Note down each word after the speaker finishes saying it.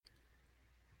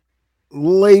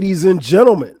Ladies and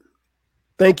gentlemen,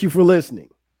 thank you for listening.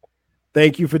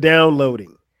 Thank you for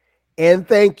downloading. And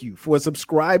thank you for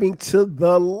subscribing to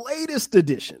the latest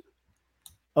edition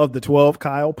of the 12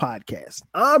 Kyle podcast.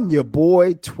 I'm your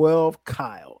boy, 12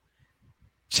 Kyle.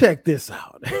 Check this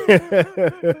out.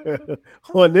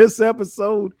 On this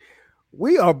episode,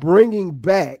 we are bringing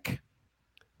back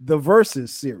the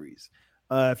Versus series.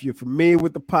 If you're familiar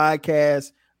with the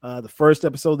podcast, the first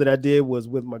episode that I did was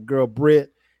with my girl,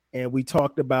 Britt, and we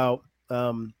talked about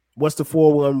what's the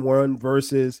 411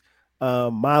 versus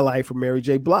My Life from Mary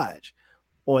J. Blige.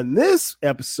 On this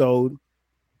episode,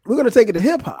 we're going to take it to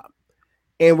hip hop,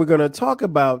 and we're going to talk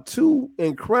about two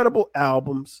incredible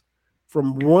albums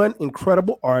from one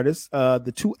incredible artist.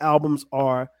 The two albums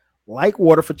are Like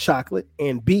Water for Chocolate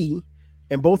and B,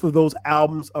 and both of those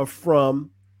albums are from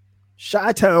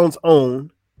Chi-Town's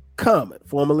own Common,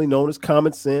 formerly known as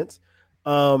Common Sense.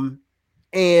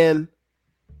 And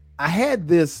I had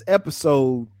this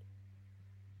episode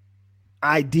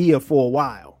idea for a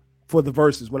while for the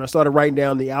verses when I started writing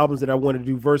down the albums that I wanted to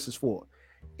do verses for.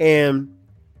 And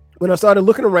when I started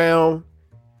looking around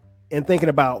and thinking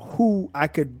about who I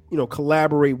could,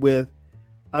 collaborate with,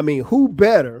 I mean, who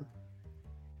better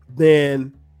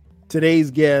than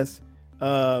today's guest,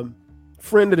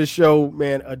 friend of the show,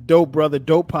 man, a dope brother,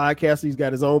 dope podcaster. He's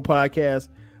got his own podcast,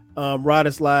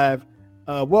 Rodis Live.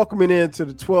 Welcoming into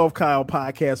the 12 Kyle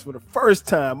podcast for the first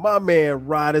time, my man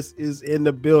Rodis is in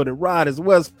the building. Rodis,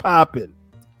 what's popping?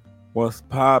 What's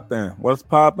popping? What's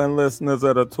popping, listeners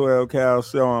of the 12 Kyle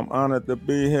show? I'm honored to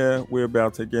be here. We're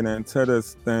about to get into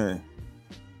this thing.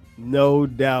 No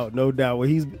doubt, no doubt. Well,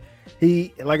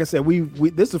 he like I said, we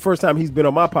this is the first time he's been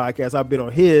on my podcast. I've been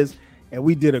on his, and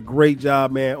we did a great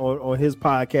job, man, on his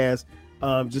podcast,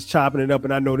 just chopping it up.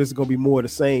 And I know this is gonna be more of the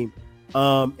same.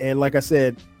 And like I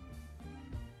said,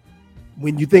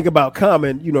 when you think about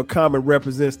Common, Common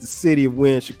represents the city of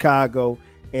Wynn, Chicago,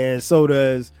 and so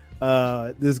does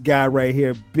this guy right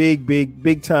here,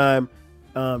 big time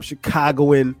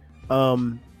Chicagoan.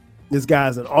 This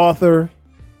guy's an author,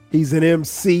 he's an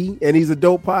MC, and he's a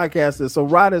dope podcaster. So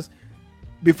Rodis,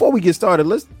 before we get started,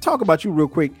 let's talk about you real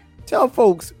quick. Tell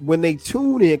folks when they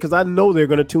tune in, because I know they're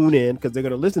going to tune in because they're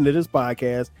going to listen to this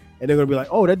podcast and they're going to be like,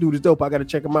 oh, that dude is dope, I got to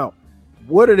check him out.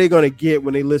 What are they going to get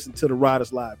when they listen to the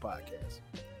Rodis Live podcast?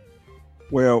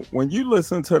 Well, when you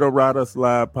listen to the Rodis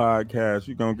Live podcast,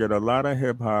 you're going to get a lot of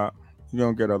hip hop, you're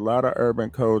going to get a lot of urban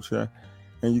culture,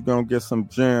 and you're going to get some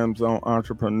gems on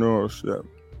entrepreneurship.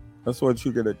 That's what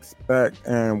you could expect.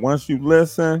 And once you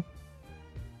listen,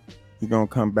 you're going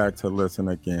to come back to listen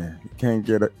again. You can't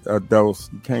get a dose.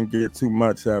 You can't get too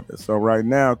much of it. So right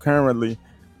now, currently,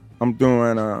 I'm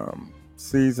doing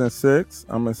season 6.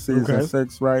 I'm in season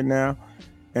 6 right now.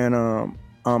 And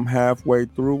I'm halfway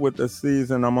through with the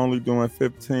season. I'm only doing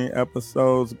 15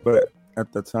 episodes, but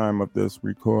at the time of this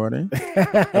recording,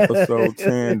 episode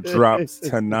 10 drops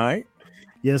tonight.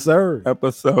 Yes, sir.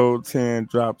 Episode 10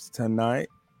 drops tonight,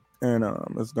 and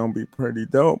it's gonna be pretty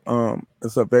dope.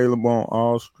 It's available on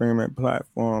all streaming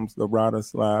platforms. The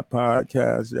Rodis Live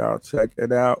podcast, y'all check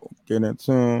it out. Get in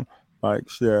tune, like,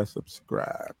 share,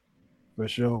 subscribe. For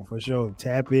sure.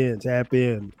 Tap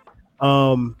in.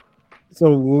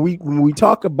 So when we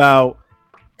talk about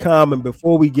Common,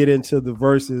 before we get into the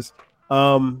verses,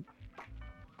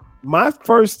 my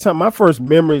first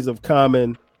memories of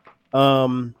Common,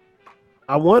 I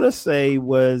want to say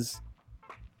was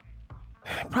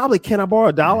probably Can I Borrow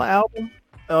a Dollar album.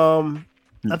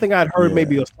 I think I'd heard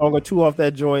maybe a song or two off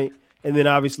that joint, and then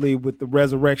obviously with the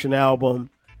Resurrection album,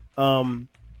 with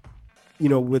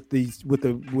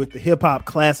the hip hop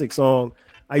classic song,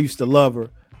 I Used to Love Her.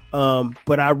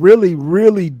 But I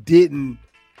really didn't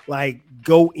like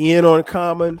go in on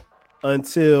Common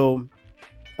until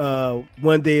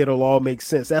One Day It'll All Make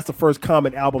Sense. That's the first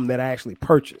Common album that I actually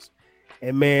purchased.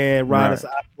 And man, Rodis,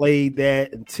 I played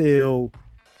that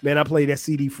I played that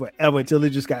CD forever until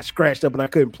it just got scratched up and I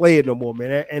couldn't play it no more,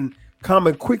 man. And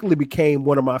Common quickly became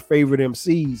one of my favorite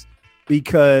MCs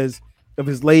because of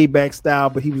his laid back style,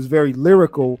 but he was very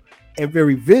lyrical and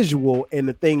very visual. And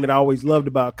the thing that I always loved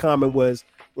about Common was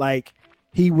like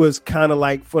he was kind of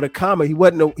like, for the Common, he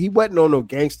wasn't on no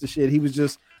gangster shit. He was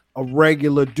just a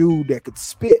regular dude that could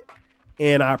spit,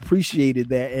 and I appreciated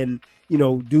that. And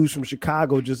dudes from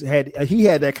Chicago just had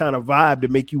that kind of vibe to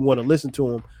make you want to listen to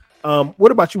him.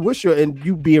 What about you? And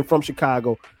you being from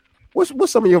Chicago, what's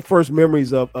some of your first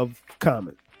memories of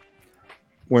Common?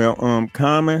 Well,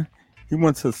 Common, he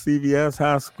went to CVS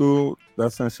High School.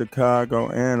 That's in Chicago,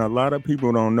 and a lot of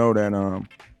people don't know that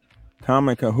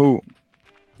Common can hoop.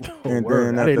 And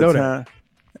then at the time,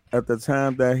 at the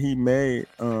time that he made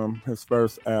his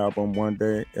first album, One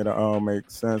Day It'll All Make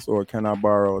Sense, or Can I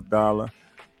Borrow a Dollar?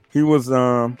 He was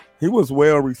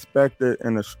well respected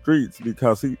in the streets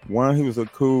because he was a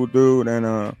cool dude,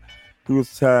 and he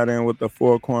was tied in with the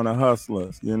Four Corner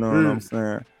Hustlers. You know what I'm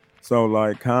saying? So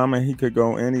like Common, he could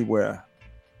go anywhere.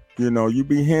 You know, you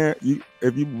be hearing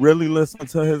if you really listen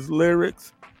to his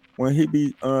lyrics, when he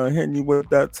be hitting you with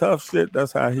that tough shit,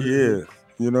 that's how he is.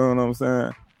 You know what I'm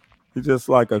saying? He's just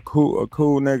like a cool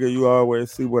nigga you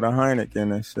always see with a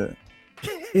Heineken and shit.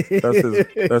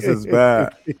 That's his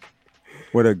vibe.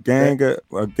 With a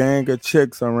gang of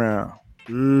chicks around.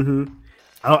 Mm-hmm.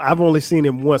 I've only seen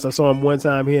him once. I saw him one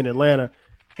time here in Atlanta,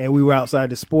 and we were outside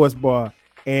the sports bar.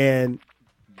 And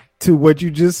to what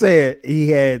you just said, he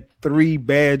had 3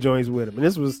 bad joints with him, and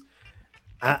this was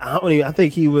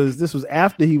this was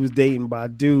after he was dating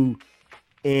Badu,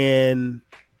 and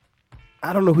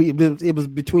I don't know who it was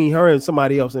between her and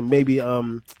somebody else, and maybe I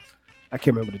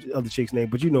can't remember the other chick's name,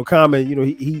 but you know, Common, you know,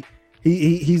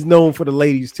 he's known for the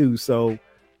ladies too, so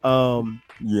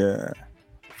yeah,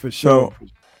 for sure. So,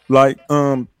 like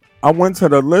I went to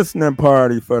the listening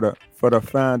party for the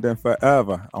Finding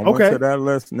Forever. I went to that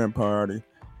listening party,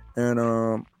 and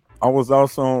I was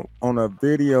also on a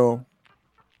video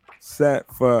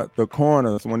set for The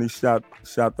Corners when he shot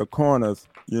The Corners.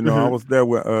 You know, I was there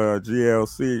with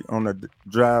GLC on the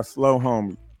Drive Slow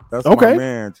homie. That's my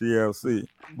man, GLC.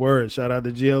 Word, shout out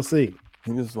to GLC.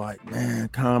 He was like, man,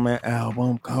 Common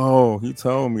album cold. He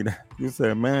told me that. He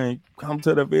said, man, come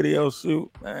to the video shoot,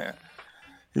 man.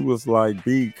 He was like,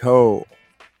 be cold,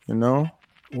 you know?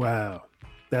 Wow.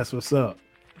 That's what's up.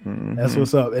 Mm-hmm. That's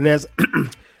what's up. And that's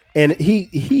and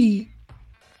he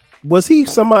was he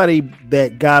somebody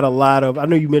that got a lot of, I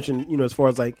know you mentioned, you know, as far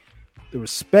as like the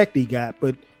respect he got,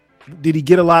 but did he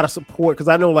get a lot of support? Because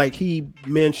I know like he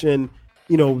mentioned,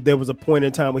 you know, there was a point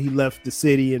in time when he left the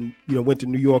city and, you know, went to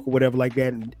New York or whatever like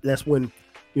that. And that's when,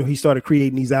 you know, he started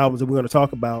creating these albums that we're going to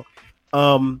talk about.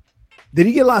 Did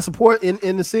he get a lot of support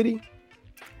in the city?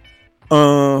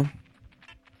 Well,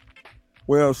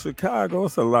 Chicago,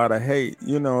 it's a lot of hate.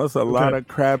 You know, it's a lot of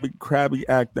crabby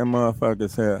acting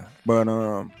motherfuckers here. But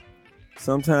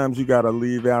sometimes you got to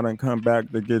leave out and come back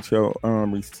to get your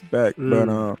respect.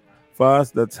 But far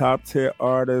as the top tier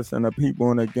artists and the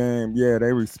people in the game, yeah,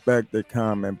 they respect the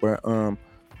comment. But I'm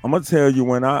gonna tell you,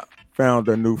 when I found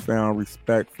a newfound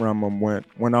respect from them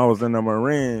when I was in the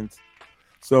Marines.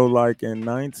 So like in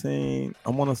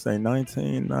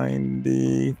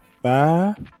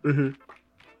 1995,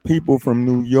 people from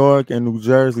New York and New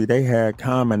Jersey, they had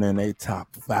Common in their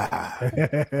top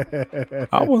 5.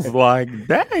 I was like,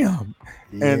 damn.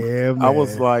 And yeah, I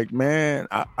was like, man,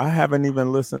 I haven't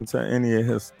even listened to any of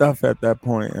his stuff at that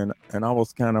point, and I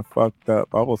was kind of fucked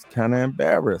up. I was kind of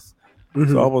embarrassed.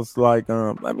 So I was like,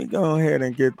 let me go ahead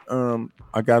and get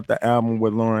I got the album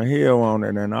with Lauryn Hill on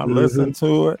it, and I listened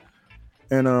to it.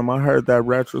 And I heard that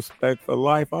Retrospect for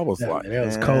Life. I was like, that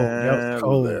was cold. That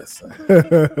was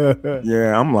cold.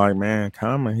 Yeah, I'm like, man,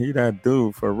 Common, he that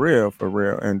dude for real.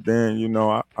 And then, you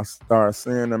know, I started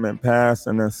seeing him in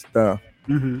passing and stuff.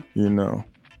 You know,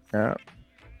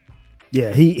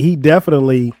 yeah. He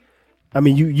definitely. I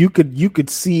mean, you could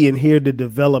see and hear the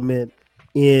development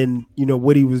in, you know,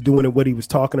 what he was doing and what he was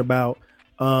talking about.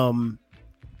 And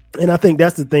I think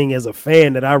that's the thing as a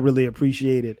fan that I really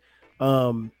appreciated.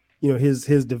 You know,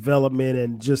 his development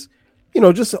and just, you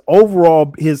know, just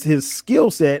overall his skill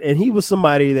set. And he was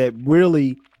somebody that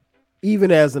really,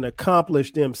 even as an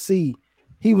accomplished MC,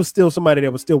 he was still somebody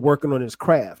that was still working on his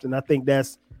craft. And I think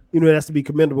that's, you know, that's to be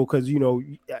commendable because, you know,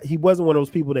 he wasn't one of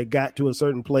those people that got to a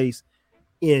certain place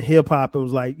in hip hop and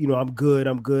was like, you know, I'm good.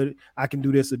 I can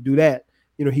do this or do that.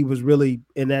 You know, he was really,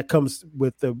 and that comes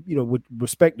with the, you know, with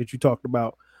respect that you talked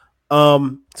about.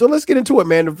 So let's get into it,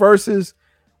 man. The verses.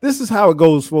 This is how it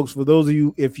goes, folks. For those of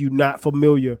you, if you're not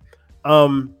familiar,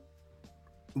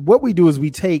 what we do is we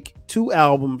take 2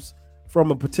 albums from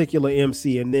a particular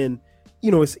MC, and then, you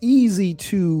know, it's easy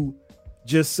to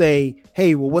just say,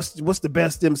 hey, well, what's the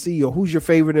best MC, or who's your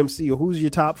favorite MC, or who's your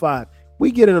top 5?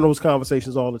 We get into those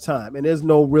conversations all the time, and there's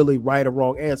no really right or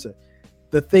wrong answer.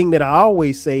 The thing that I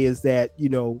always say is that, you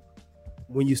know,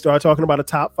 when you start talking about a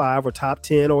top 5 or top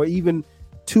 10 or even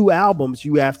 2 albums,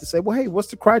 you have to say, well, hey, what's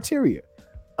the criteria?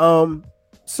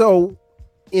 So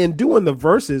in doing the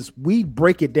verses, we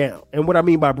break it down. And what I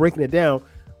mean by breaking it down,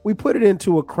 we put it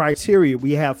into a criteria.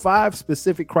 We have 5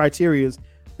 specific criterias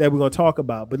that we're going to talk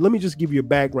about, but let me just give you a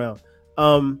background.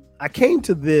 I came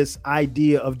to this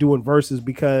idea of doing verses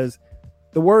because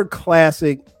the word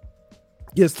classic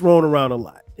gets thrown around a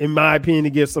lot. In my opinion,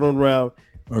 it gets thrown around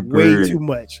way too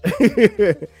much.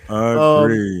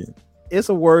 Agreed. it's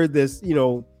a word that's, you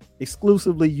know,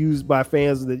 exclusively used by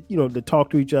fans that, you know, to talk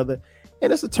to each other.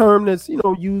 And it's a term that's, you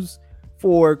know, used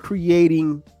for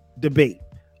creating debate.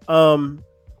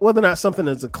 Whether or not something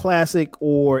is a classic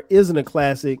or isn't a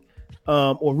classic,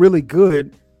 or really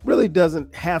good, really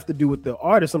doesn't have to do with the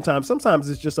artist. Sometimes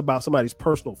it's just about somebody's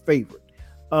personal favorite.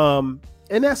 And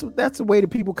that's a way that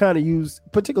people kind of use,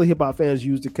 particularly hip hop fans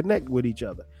use to connect with each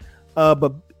other.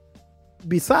 But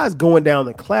besides going down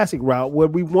the classic route,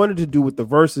 what we wanted to do with the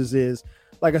verses is,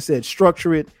 like I said,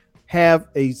 structure it, have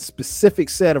a specific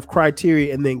set of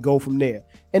criteria, and then go from there.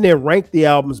 And then rank the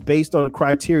albums based on the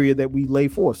criteria that we lay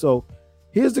forth. So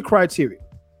here's the criteria.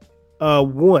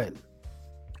 1,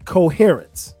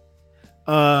 coherence.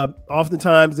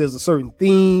 Oftentimes there's a certain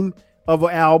theme of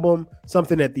an album,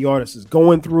 something that the artist is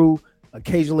going through.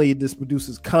 Occasionally this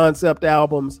produces concept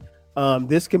albums.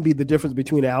 This can be the difference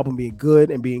between an album being good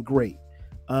and being great.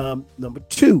 Number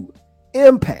 2,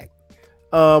 impact.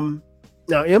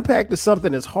 Now, impact is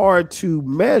something that's hard to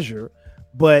measure,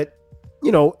 but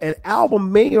you know, an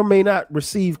album may or may not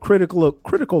receive critical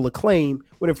acclaim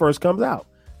when it first comes out,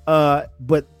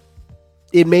 but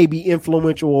it may be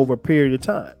influential over a period of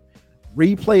time.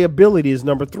 Replayability is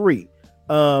number 3.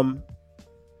 When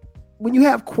you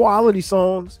have quality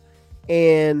songs,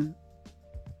 and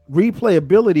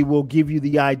replayability will give you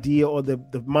the idea or the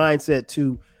mindset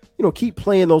to, you know, keep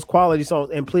playing those quality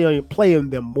songs and playing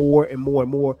them more and more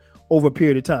and more over a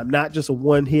period of time, not just a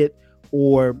one hit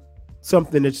or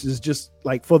something that's just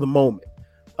like for the moment.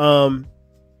 And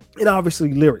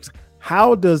obviously lyrics.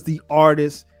 How does the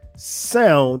artist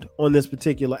sound on this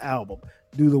particular album?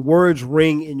 Do the words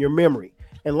ring in your memory?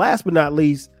 And last but not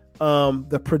least,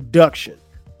 the production.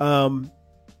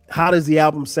 How does the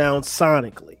album sound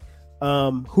sonically?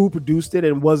 Who produced it,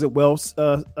 and was it well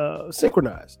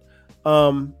synchronized?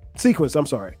 Sequence, I'm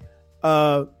sorry.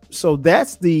 So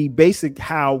that's the basic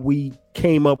how we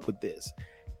came up with this.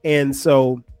 And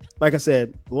so, like I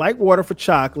said, Like Water for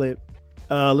Chocolate.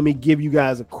 Let me give you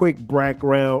guys a quick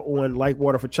background on Like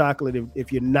Water for Chocolate.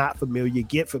 If you're not familiar,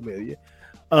 get familiar.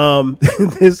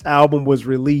 This album was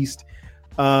released.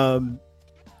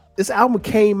 This album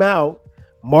came out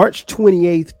March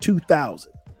 28th,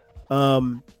 2000.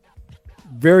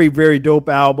 Very, very dope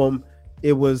album.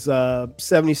 It was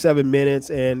 77 minutes,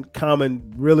 and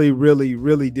Common really, really,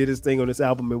 really did his thing on this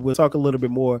album. And we'll talk a little bit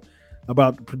more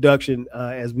about the production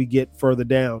as we get further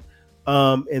down.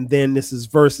 And then this is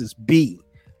versus B.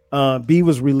 B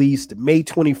was released May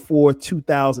 24,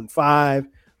 2005,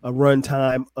 a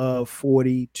runtime of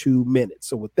 42 minutes.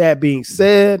 So with that being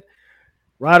said,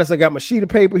 Rodis, I got my sheet of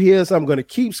paper here, so I'm going to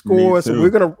keep score. So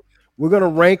we're gonna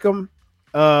rank them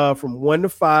from 1 to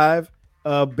 5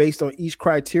 based on each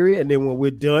criteria, and then when we're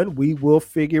done, we will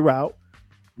figure out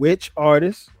which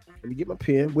artist. Let me get my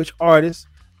pen. Which artist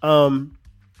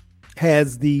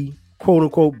has the quote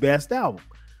unquote best album?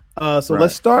 So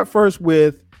let's start first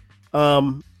with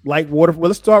Like Water. Well,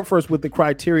 let's start first with the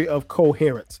criteria of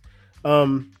coherence.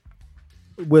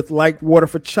 With Like Water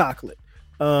for Chocolate.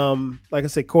 Like I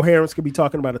said, coherence could be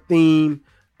talking about a theme.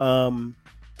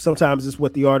 Sometimes it's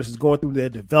what the artist is going through, their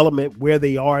development, where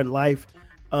they are in life.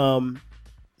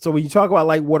 So when you talk about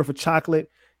Like Water for Chocolate,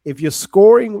 if you're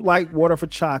scoring Like Water for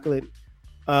Chocolate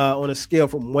on a scale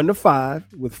from 1 to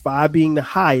 5, with 5 being the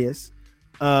highest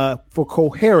for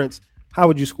coherence, how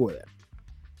would you score that?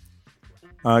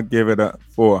 I'll give it a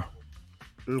 4.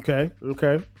 Okay.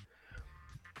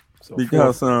 So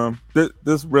because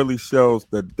this really shows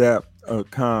the depth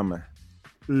of Common.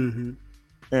 Mm-hmm.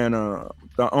 And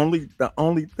the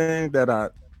only thing that I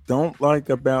don't like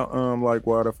about Like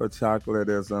Water for Chocolate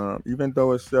is even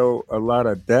though it showed a lot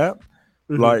of depth,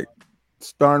 like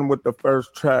starting with the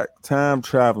first track, Time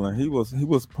Traveling, he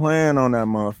was playing on that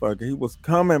motherfucker. He was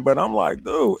coming, but I'm like,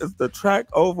 dude, is the track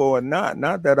over or not?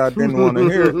 Not that I didn't want to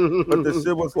hear it, but the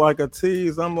shit was like a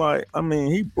tease. I'm like, I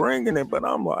mean, he bringing it, but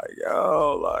I'm like,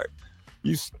 yo, like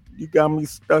you got me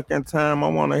stuck in time. I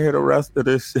want to hear the rest of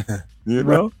this shit, you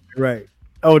know? Right.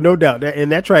 Oh, no doubt.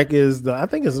 That track is I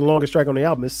think it's the longest track on the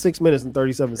album. It's 6 minutes and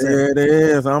 37 seconds. It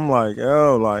is. I'm like,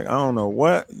 yo, like I don't know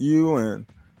what you and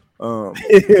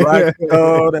Black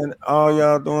Thought and all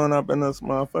y'all doing up in this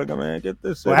motherfucker, man. Get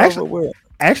this shit over with.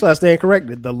 Actually, I stand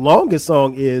corrected. The longest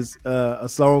song is a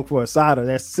song for Asada.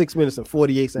 That's 6 minutes and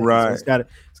 48 seconds. Right. So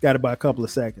it's got it by a couple of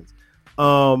seconds.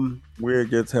 We'll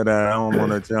get to that. I don't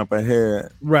want to jump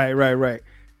ahead. Right.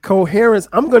 Coherence,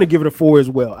 I'm going to give it a 4 as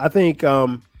well. I think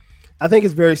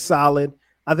it's very solid.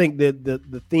 I think that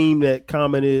the theme that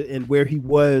Common is and where he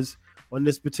was on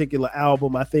this particular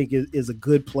album, I think is a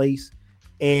good place.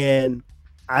 And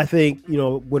I think, you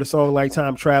know, with a song like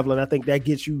Time Traveling, I think that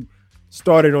gets you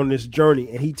started on this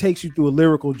journey, and he takes you through a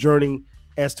lyrical journey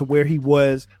as to where he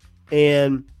was.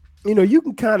 And, you know, you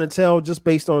can kind of tell just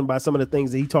based on by some of the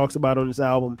things that he talks about on this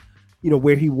album, you know,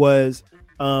 where he was,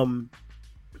 you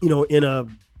know, in a,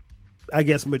 I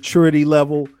guess, maturity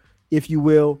level, if you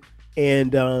will.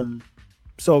 And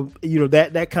so, you know,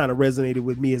 that kind of resonated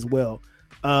with me as well.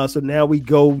 So now we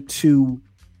go to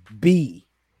B,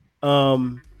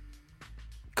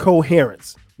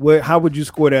 Coherence. How would you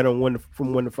score that on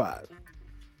from 1 to 5?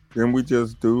 Then we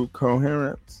just do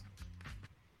Coherence.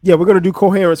 Yeah, we're gonna do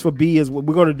Coherence for B as well.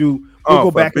 We're gonna do. We'll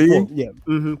go back B? and forth. Yeah,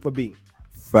 for B.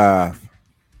 5.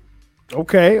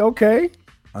 Okay.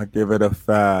 I give it a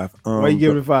 5. Why you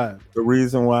give it a 5? The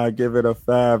reason why I give it a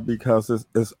 5 because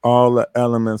it's all the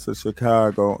elements of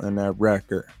Chicago in that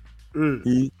record.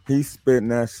 He spitting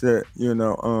that shit, you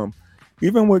know.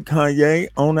 Even with Kanye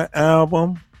on the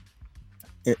album,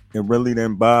 it really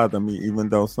didn't bother me, even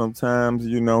though sometimes,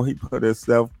 you know, he put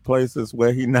himself places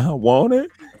where he not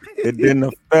wanted. It didn't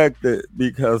affect it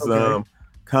because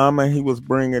Common, he was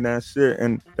bringing that shit,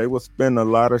 and they would spend a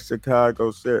lot of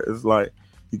Chicago shit. It's like,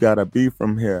 you gotta be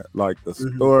from here. Like the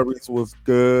stories was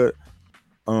good.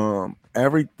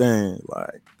 Everything,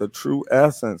 like the true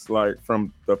essence, like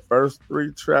from the first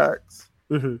 3 tracks,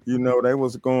 you know, they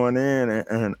was going in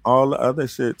and all the other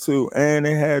shit too. And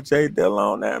they had Jay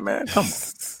Dilla on that, man. Come on.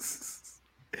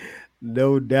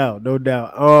 No doubt.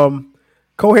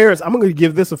 Coherence, I'm gonna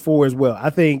give this a 4 as well. I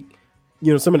think,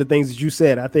 you know, some of the things that you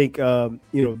said, I think, you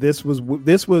know, this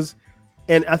was,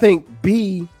 and I think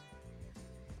B,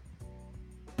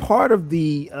 part of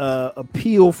the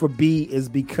appeal for B is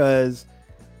because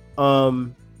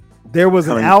there was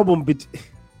an album.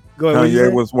 Go ahead.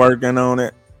 Kanye was working on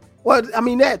it. Well, I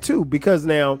mean that too, because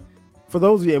now, for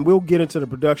those of you, and we'll get into the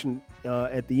production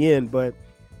at the end, but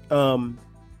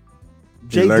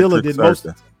Jay Dilla did most.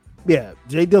 Yeah,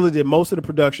 Jay Dilla did most of the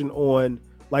production on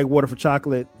Like Water for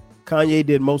Chocolate. Kanye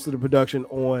did most of the production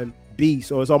on B.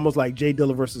 So it's almost like Jay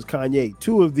Dilla versus Kanye,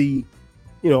 2 of the,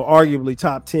 you know, arguably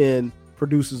top 10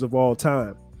 producers of all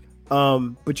time.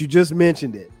 But you just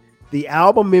mentioned it. The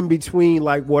album in between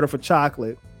Like Water for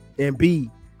Chocolate and B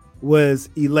was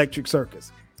Electric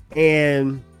Circus.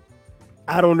 And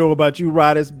I don't know about you,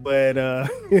 Rodis, but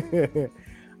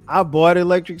I bought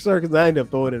Electric Circus and I ended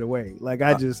up throwing it away. Like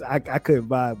I couldn't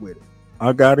vibe with it.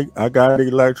 I got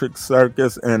Electric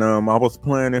Circus, and I was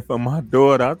playing it for my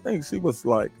daughter. I think she was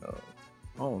like,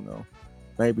 I don't know,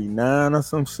 maybe 9 or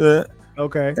some shit.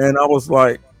 Okay. And I was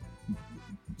like,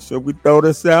 should we throw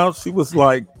this out? She was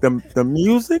like, the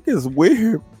music is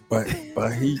weird, but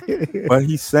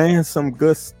he's saying some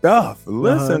good stuff.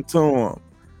 Listen to him.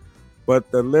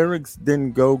 But the lyrics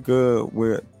didn't go good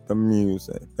with the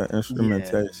music, the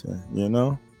instrumentation, you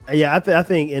know? Yeah, I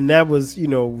think, and that was, you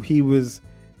know, he was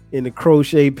in the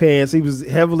crochet pants. He was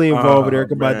heavily involved with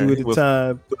Erykah Badu at the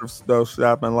time. Still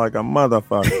shopping like a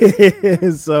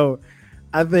motherfucker. So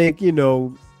I think, you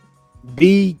know,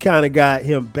 B kind of got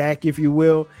him back, if you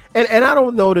will. And I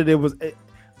don't know that it was,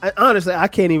 honestly, I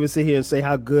can't even sit here and say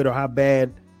how good or how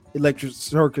bad Electric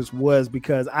Circus was,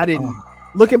 because I didn't,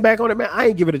 looking back on it, man, I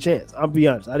didn't give it a chance. I'll be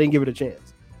honest. I didn't give it a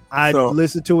chance. I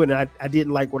listened to it and I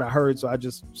didn't like what I heard, so I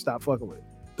just stopped fucking with it.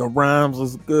 The rhymes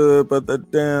was good, but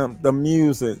the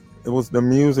music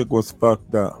was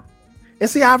fucked up. And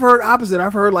see, I've heard opposite.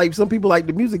 I've heard like some people like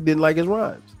the music didn't like his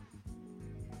rhymes.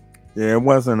 Yeah, it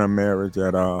wasn't a marriage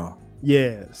at all.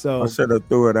 Yeah, so I should have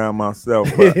threw it out myself,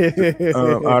 but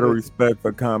out of respect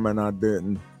for Common, I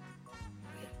didn't.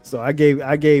 So I gave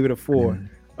it a 4.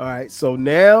 All right, so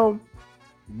now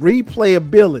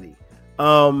replayability.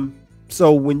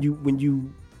 So when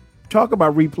you talk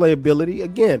about replayability,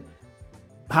 again,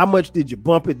 how much did you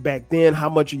bump it back then? How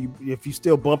much are you, if you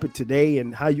still bump it today,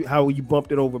 and how you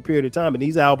bumped it over a period of time? And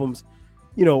these albums,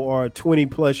 you know, are 20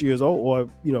 plus years old, or,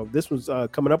 you know, this was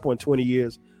coming up on 20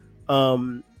 years.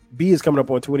 B is coming up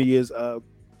on 20 years.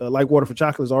 Like Water for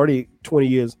Chocolate is already 20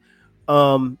 years.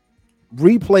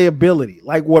 Replayability,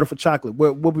 Like Water for Chocolate.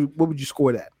 What would you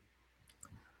score that?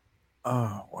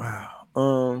 Oh wow.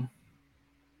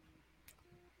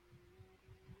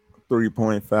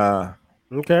 3.5.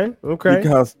 Okay.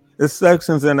 Because it's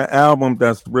sections in the album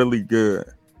that's really good.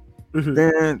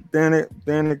 Then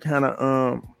it kind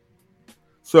of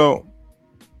so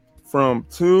from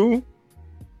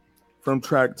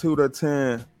track 2 to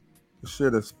 10, the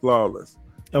shit is flawless.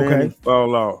 Okay. Then it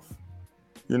fall off.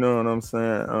 You know what I'm saying?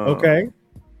 Okay.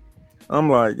 I'm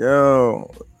like,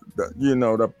 yo,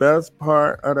 the best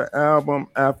part of the album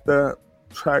after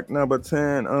track number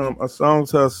 10, A Song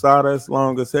to Asada, is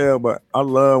long as hell, but I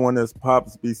love when this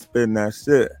Pops be spitting that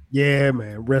shit. Yeah,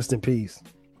 man. Rest in peace.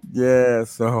 Yeah,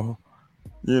 so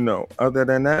Other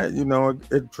than that,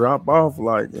 it dropped off.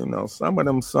 Like, some of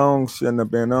them songs shouldn't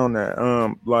have been on that.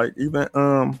 Like even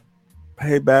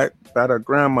Payback by the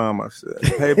grandmama shit.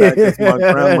 Payback is my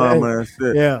grandmama and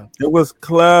shit. Yeah. It was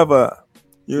clever,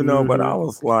 Mm-hmm. but I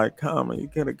was like, Common, you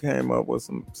could have came up with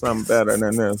something better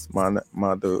than this,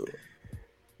 my dude.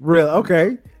 Real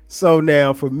okay. So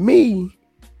now for me,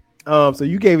 so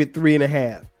you gave it 3.5.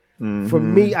 Mm-hmm. For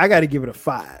me, I got to give it a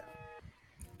 5.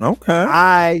 Okay.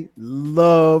 I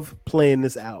love playing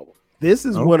this album. This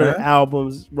is one of the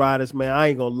albums, Riders, man, I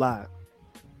ain't gonna lie.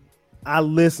 I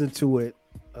listen to it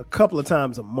a couple of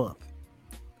times a month.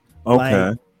 Okay.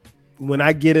 Like, when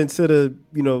I get into the,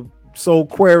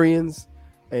 Soulquarians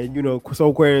and,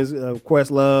 Soulquarians,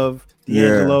 Questlove,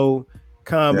 D'Angelo,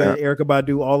 Common, Erykah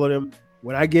Badu, all of them.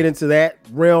 When I get into that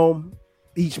realm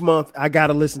each month, I got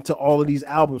to listen to all of these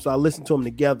albums. So I listen to them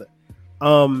together.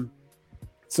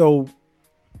 So,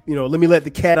 let me let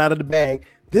the cat out of the bag.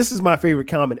 This is my favorite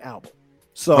Common album.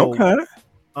 So,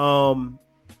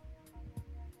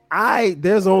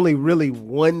 there's only really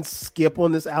one skip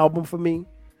on this album for me.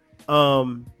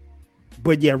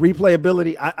 But yeah,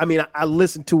 replayability. I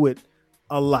listen to it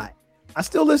a lot. I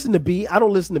still listen to B. I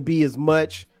don't listen to B as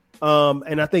much.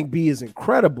 And I think B is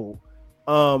incredible.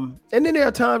 And then there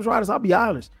are times, Riders, I'll be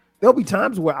honest, there'll be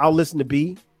times where I'll listen to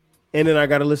B and then I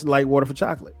got to listen to like Water for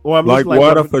Chocolate. Or I'm like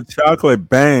Water for Chocolate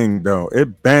bang though.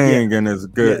 It bang and it's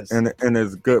good and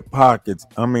it's good pockets.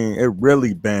 I mean, it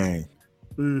really bang.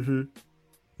 Mm-hmm.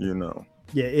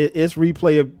 Yeah, its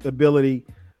replayability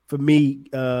for me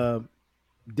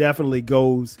definitely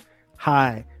goes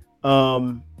high.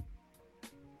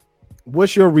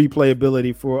 What's your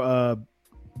replayability for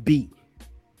B?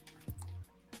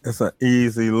 It's an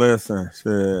easy listen.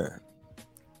 Shit.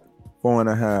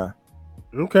 4.5.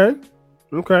 Okay.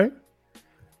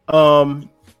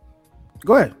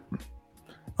 Go ahead.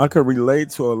 I could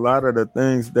relate to a lot of the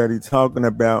things that he's talking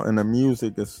about, and the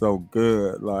music is so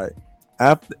good. Like,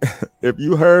 after, if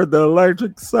you heard the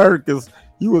Electric Circus,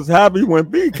 you was happy when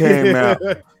B came out.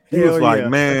 He was like,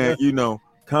 man,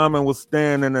 Common was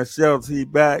staying in the shelves. He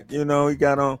back, he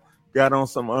got on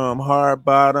some hard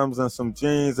bottoms and some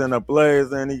jeans and a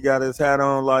blazer, and he got his hat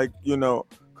on like,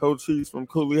 Coach Cheese from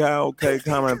Cooley High. Okay,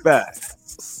 coming back.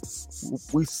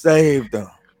 We saved him.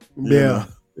 Yeah.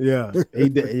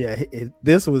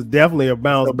 This was definitely a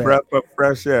bounce back. Breath of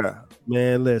fresh air.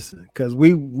 Man, listen, because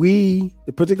we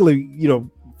particularly,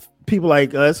 people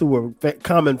like us who were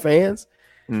Common fans,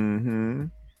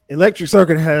 Electric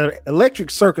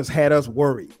Circus had us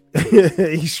worried,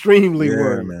 extremely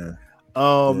worried. Man.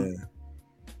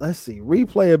 Let's see,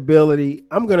 replayability.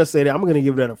 I'm gonna say that I'm gonna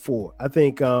give that a 4. I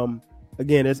think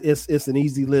again, it's an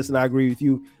easy list, and I agree with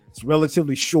you. It's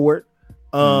relatively short,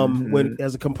 when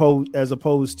as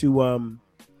opposed to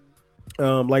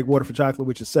like Water for Chocolate,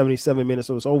 which is 77 minutes,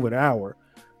 so it's over an hour.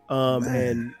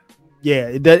 And yeah,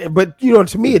 it does, but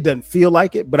to me it doesn't feel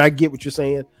like it, but I get what you're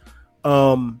saying.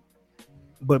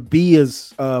 But B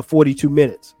is 42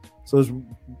 minutes, so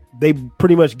they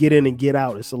pretty much get in and get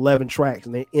out. It's 11 tracks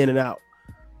and they in and out.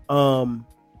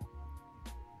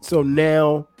 So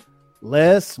now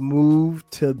let's move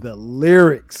to the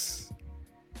lyrics.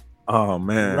 Oh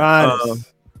man,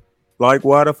 like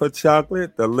Water for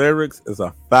Chocolate, the lyrics is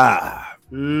a 5.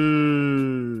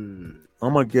 I'm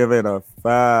gonna give it a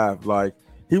 5. Like,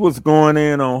 he was going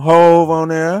in on Hove on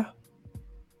there.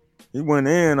 He went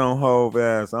in on Hove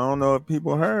ass. I don't know if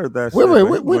people heard that shit.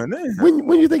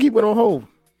 When you think he went on Hove?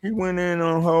 He went in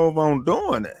on Hove on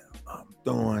Doing It. I'm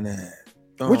doing it.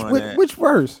 Which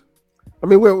verse? I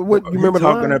mean, what you remember?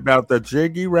 Talking about the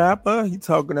Jiggy rapper. He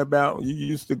talking about you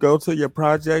used to go to your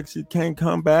projects, you can't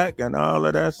come back, and all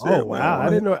of that shit. Oh wow, I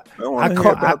didn't know. I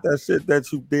caught about that shit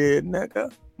that you did,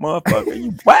 nigga, motherfucker.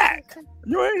 You whack.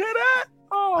 You ain't hear that?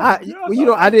 Oh,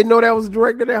 I didn't know that was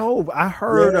directed at Hove. I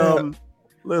heard.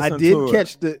 I did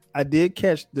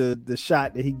catch the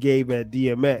shot that he gave at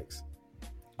DMX.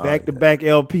 Back to back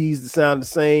LPs that sound the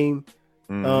same.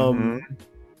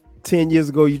 10 years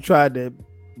ago, you tried to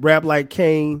rap like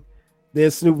Kane.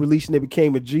 Then Snoop released and it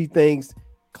became a G Things,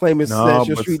 claiming that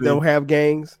your street don't have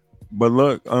gangs. But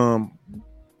look,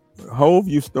 Hove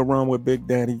used to run with Big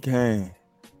Daddy Kane.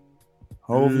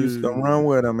 Hove used to run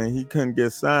with him, and he couldn't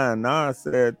get signed. I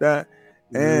said that,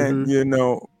 and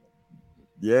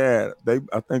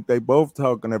I think they both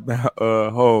talking about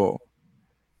Hove.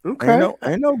 Okay,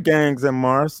 ain't no gangs in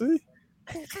Marcy.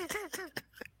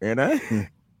 It ain't.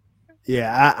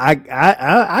 Yeah,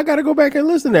 I gotta go back and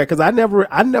listen to that because I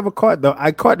never caught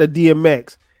I caught the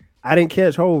DMX. I didn't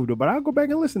catch Hov though, but I'll go back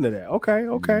and listen to that.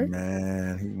 Okay.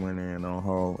 Man, he went in on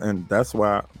Hov, and that's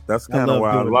kind of love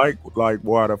why I doing like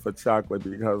Water for Chocolate,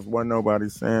 because wasn't nobody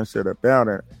saying shit about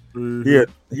it. Mhm.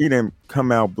 He didn't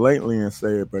come out blatantly and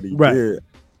say it, but he Right. did.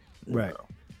 Right.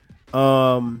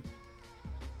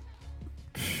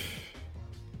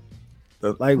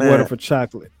 Like Water for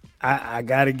Chocolate. I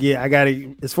gotta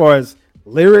as far as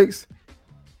lyrics,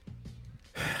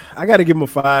 I gotta give him a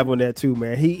 5 on that too,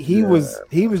 man. He was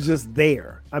just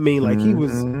there. I mean, like he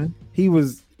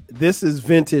was this is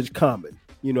vintage Common.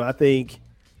 You know, I think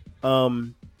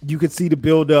you could see the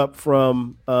build up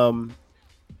from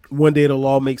One Day It'll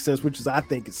All Make Sense, which is I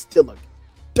think is still a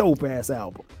dope ass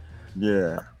album.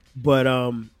 Yeah. But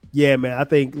yeah, man, I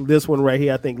think this one right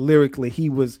here, I think lyrically he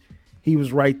was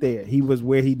right there. He was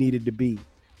where he needed to be.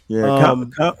 Yeah,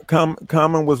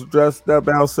 Common was dressed up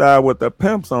outside with the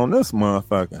pimps on this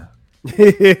motherfucker.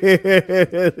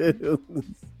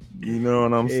 You know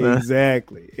what I'm saying?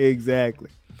 Exactly.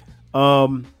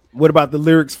 What about the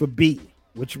lyrics for B?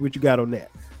 What you got on that?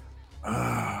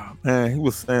 Man, he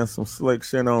was saying some slick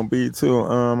shit on B too.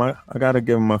 I gotta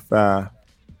give him a 5.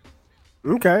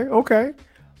 Okay.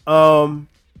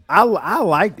 I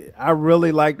liked it. I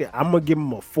really liked it. I'm gonna give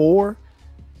him a 4.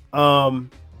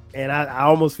 And I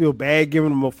almost feel bad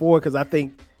giving him a 4 because I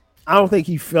don't think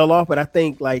he fell off, but I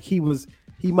think like he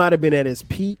might have been at his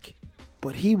peak,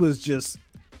 but it was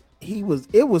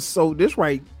so this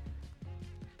right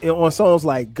on songs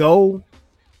like Go,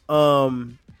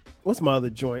 what's my other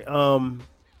joint?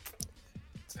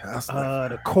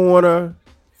 The Corner,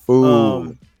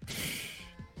 Food,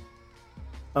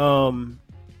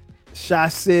 Shy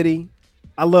City.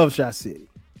 I love Shy City.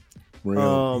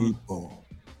 Real people.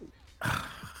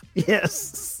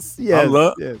 Yes. I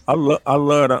love the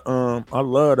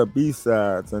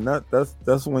B-sides, and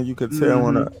that's when you could tell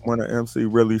when an MC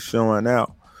really showing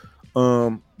out.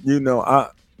 You know,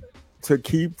 to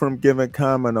keep from giving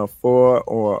Common a 4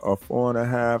 or a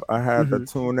 4.5, I had to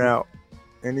tune out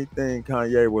anything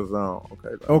Kanye was on.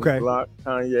 Okay. Block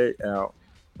Kanye out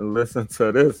and listen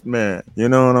to this man. You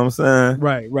know what I'm saying?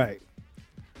 Right.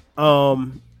 I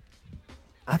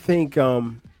think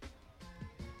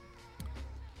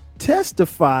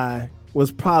Testify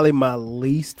was probably my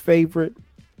least favorite.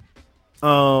 It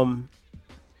was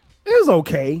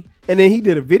okay, and then he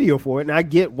did a video for it, and I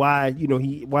get why.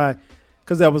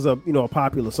 Because that was a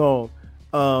popular song.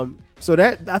 So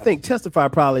that I think Testify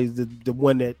probably is the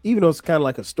one that, even though it's kind of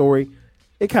like a story,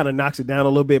 it kind of knocks it down a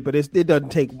little bit, but it doesn't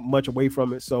take much away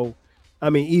from it. So,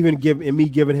 I mean, even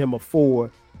giving him a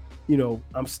 4,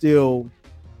 I'm still.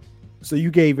 So you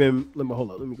gave him. Let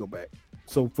me go back.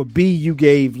 So for B, you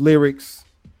gave lyrics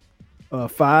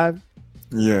 5?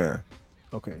 Yeah.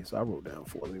 Okay, so I wrote down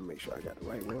 4. Let me make sure I got the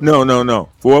right one. No.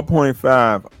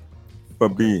 4.5 for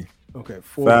B. Okay,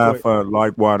 5 for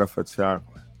Like Water for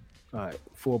Chocolate. All right,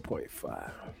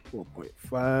 4.5.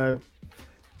 4.5.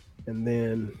 And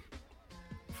then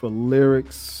for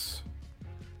lyrics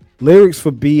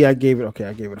for B, I gave it a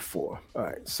 4. All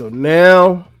right, so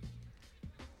now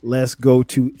let's go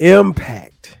to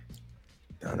Impact.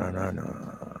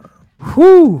 No.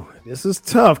 Whew, this is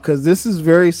tough because this is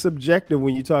very subjective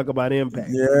when you talk about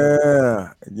Impact.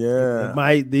 Yeah.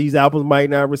 These albums might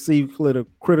not receive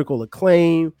critical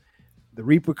acclaim. The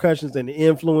repercussions and the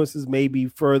influences may be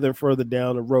further and further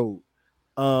down the road.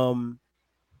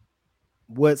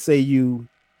 What say you?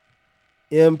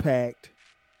 Impact,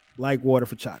 Like Water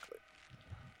for Chocolate.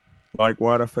 Like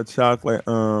Water for Chocolate.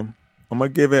 I'm gonna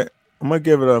give it a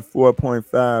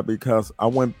 4.5 because I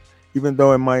went. Even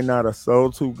though it might not have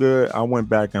sold too good, I went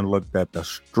back and looked at the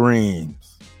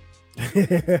streams.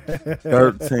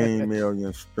 13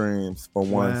 million streams for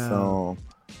one song.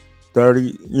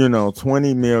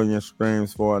 20 million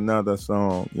streams for another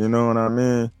song. You know what I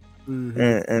mean?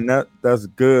 And that's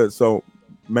good. So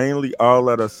mainly all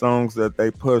of the songs that they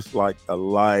pushed, like The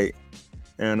Light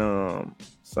and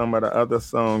some of the other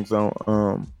songs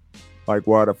on Like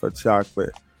Water for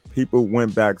Chocolate, people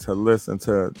went back to listen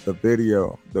to the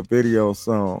video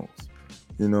songs.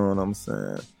 You know what I'm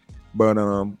saying? But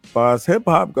far as hip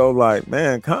hop go, like,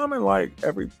 man, Common like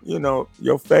every, your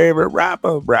favorite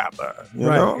rapper, you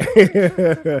know?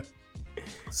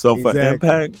 So for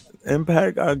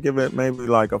Impact, I'll give it maybe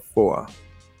like a 4.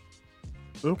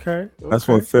 Okay. That's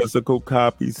for physical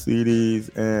copy CDs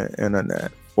and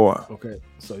internet. 4. Okay.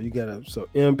 So so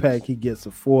Impact, he gets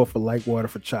a 4 for Like Water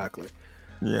for Chocolate.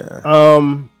 Yeah.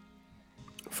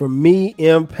 For me,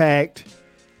 Impact,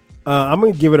 I'm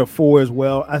gonna give it a 4 as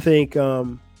well. I think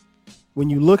when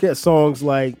you look at songs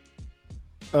like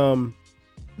The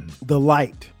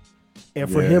Light, And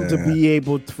for him to be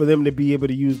able, for them to be able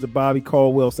to use the Bobby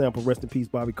Caldwell sample, rest in peace,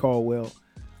 Bobby Caldwell.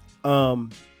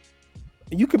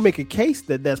 You can make a case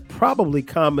that that's probably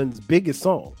Common's biggest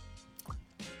song.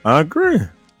 I agree.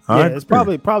 It's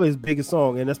probably his biggest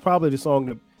song, and that's probably the song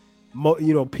that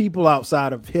people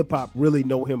outside of hip hop really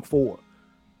know him for.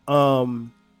 And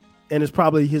it's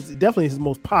probably definitely his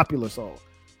most popular song.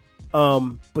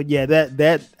 But yeah,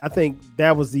 that I think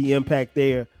that was the impact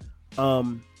there.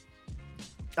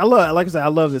 I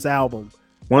love this album.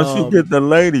 Once you get the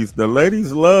ladies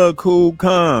love Cool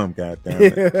Calm. Goddamn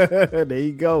it! There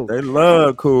you go. They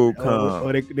love Cool Calm.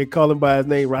 Or they call him by his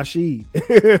name, Rashid. Yeah,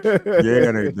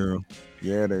 they do.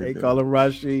 Yeah, they call him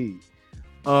Rashid.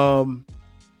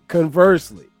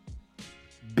 Conversely,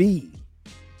 B,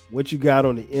 what you got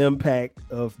on the impact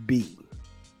of B?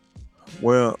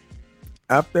 Well,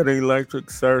 after the Electric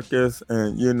Circus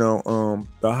and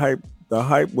the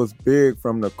hype was big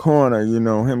from the corner,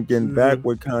 him getting back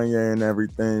with Kanye and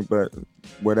everything, but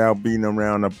without beating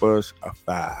around the bush, a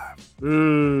 5.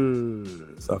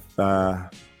 It's a 5.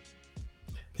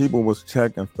 People was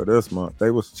checking for this month.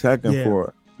 They was checking for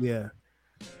it. Yeah.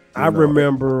 I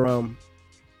remember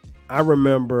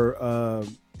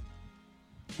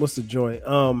what's the joint?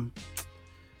 The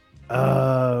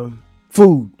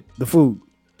Food.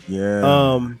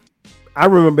 Yeah. I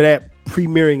remember that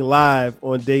premiering live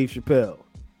on Dave Chappelle.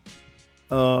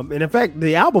 And in fact,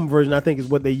 the album version I think is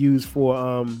what they use for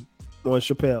on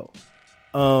Chappelle.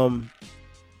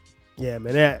 Yeah,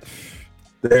 man, that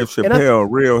Dave Chappelle,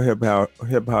 real hip hop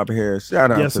head.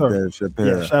 Shout out to Dave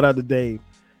Chappelle. Yeah, shout out to Dave.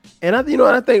 And I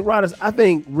think Rodgers, I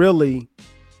think really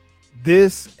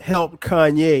this helped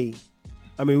Kanye.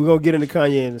 I mean, we're gonna get into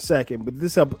Kanye in a second, but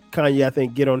this helped Kanye, I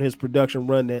think, get on his production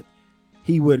run that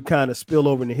he would kind of spill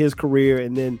over into his career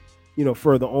and then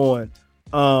further on.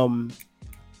 I'm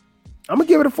gonna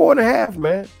give it a 4.5,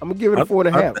 man. I'm gonna give it a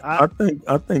 4.5.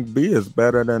 I think B is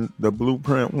better than the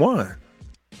Blueprint 1.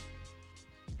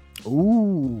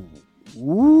 Ooh,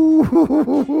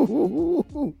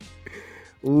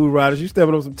 Rodgers, you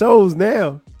stepping on some toes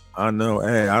now. I know.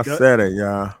 Hey, I said it,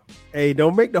 y'all. Hey,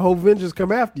 don't make the whole Avengers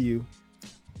come after you.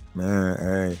 Man,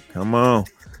 hey, come on.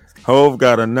 Hove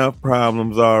got enough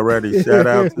problems already. Shout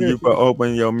out to you for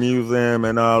opening your museum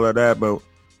and all of that, but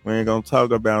we ain't gonna talk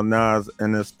about Nas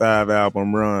and his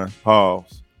 5-album run.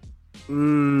 Pause.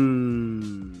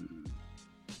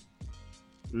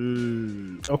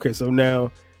 Okay, so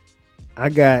now I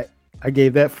gave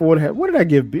that 4.5. What did I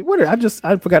give B?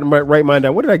 I forgot to write mine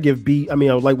down. What did I give B? I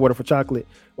mean, I like Water for Chocolate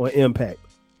on impact.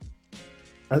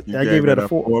 I gave it a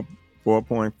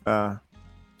 4.5.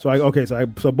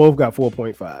 So both got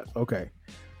 4.5. Okay.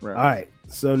 Right. All right.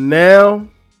 So now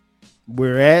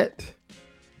we're at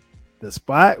the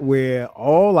spot where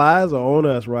all eyes are on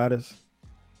us, Riders.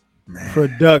 Man.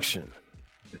 Production.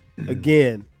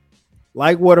 Again,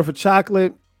 like Water for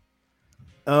Chocolate,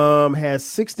 has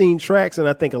 16 tracks, and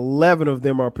I think 11 of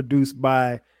them are produced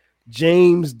by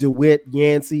James DeWitt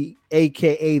Yancey,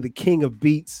 aka the King of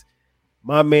Beats.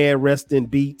 My man, rest in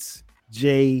beats,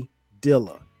 Jay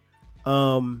Dilla.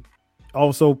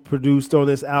 Also produced on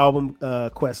this album,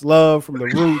 Questlove from The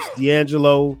Roots,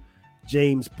 D'Angelo,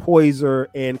 James Poyser,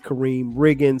 and Kareem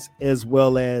Riggins, as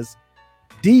well as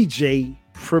DJ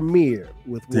Premier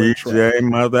with one track. DJ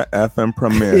Mother effing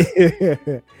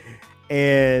Premier.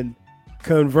 And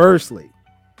conversely,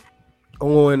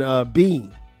 on B,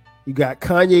 you got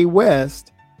Kanye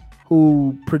West,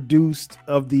 who produced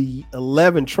of the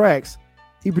 11 tracks,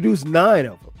 he produced 9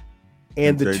 of them.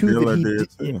 And the 2 that he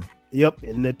did. Yep,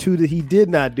 and the 2 that he did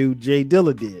not do, Jay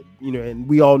Dilla did. And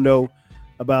we all know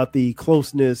about the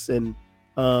closeness and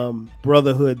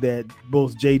brotherhood that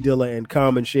both Jay Dilla and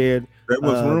Common shared. That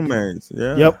was roommates,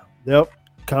 yeah. Yep.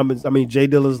 Jay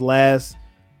Dilla's last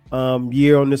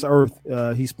year on this earth,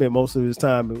 he spent most of his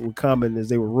time with Common as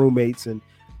they were roommates, and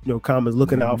Common's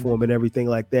looking out for him and everything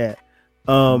like that.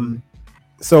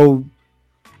 So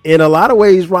in a lot of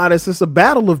ways, Rod, it's just a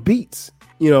battle of beats.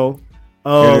 It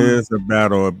is a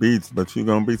battle of beats, but you're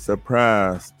gonna be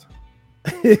surprised.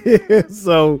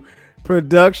 So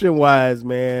production wise,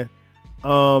 man,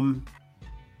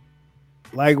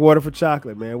 like Water for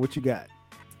Chocolate, man, what you got?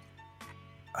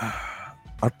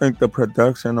 I think the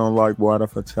production on Like Water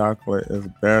for Chocolate is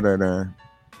better than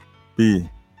B.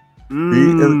 B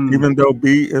is, even though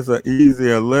B is an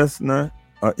easier listen,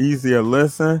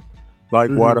 Like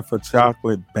Water for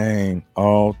Chocolate, bang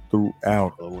all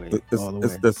throughout.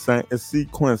 It's the same. It's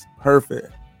sequenced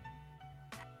perfect.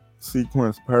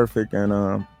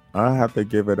 And I have to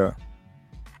give it a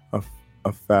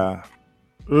 5.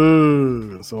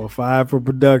 So a 5 for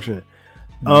production.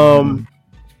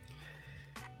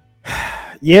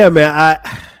 Yeah, man.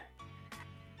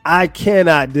 I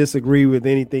cannot disagree with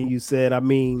anything you said. I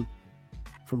mean,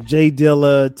 from Jay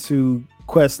Dilla to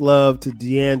Questlove to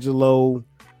D'Angelo,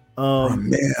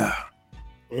 and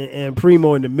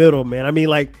Primo in the middle, man. I mean,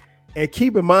 like, and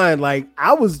keep in mind, like,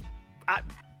 I lost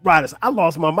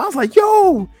my mind. I was like,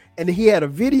 yo, and he had a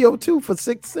video too for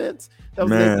 6 cents.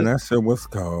 That shit was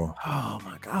cold. Oh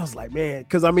my God. I was like, man,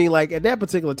 because I mean, like, at that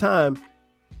particular time,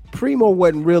 Primo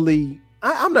wasn't really,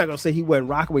 I'm not gonna say he wasn't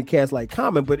rocking with cats like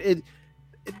Common, but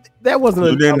that wasn't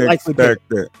you didn't expect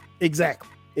that. Exactly.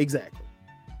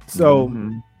 So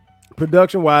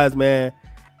production wise, man,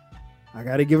 I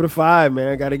gotta give it a 5, man.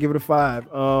 I gotta give it a 5.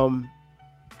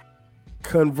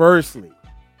 Conversely,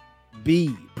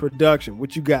 B, production,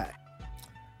 what you got?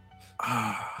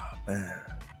 Man,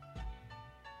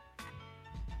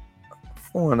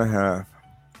 4.5.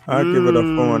 I'll give it a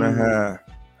 4.5.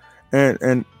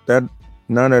 And that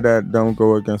none of that don't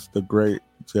go against the great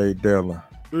Jay Dilla.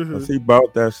 Cause he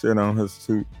bought that shit on his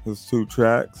two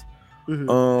tracks.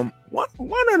 One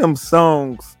of them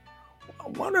songs,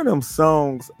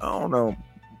 I don't know.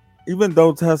 Even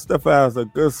though Testify is a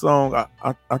good song,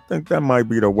 I think that might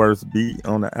be the worst beat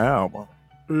on the album.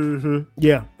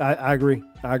 Yeah, I agree.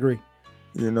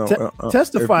 You know,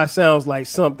 Testify sounds like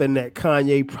something that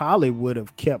Kanye probably would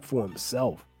have kept for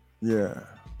himself. Yeah.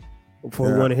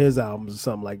 For one of his albums or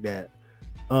something like that.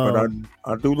 But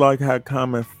I do like how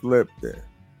Common flipped it.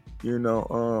 You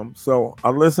know, so I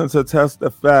listened to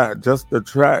Testify, just the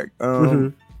track,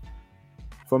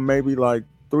 for maybe like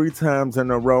 3 times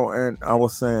in a row, and I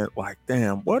was saying, like,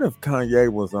 damn, what if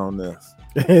Kanye was on this?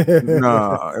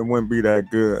 Nah, it wouldn't be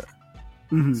that good.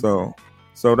 So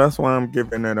that's why I'm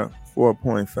giving it a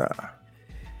 4.5.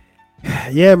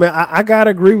 Yeah, man, I gotta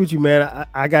agree with you, man.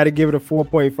 I gotta give it a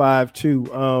 4.5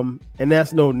 too. And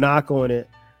that's no knock on it.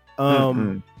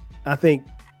 I think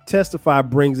Testify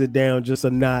brings it down just a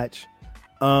notch.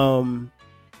 But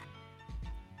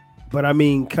I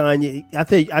mean, Kanye,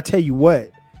 I tell you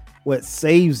what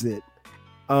saves it,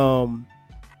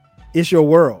 It's Your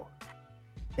World.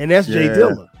 And that's Jay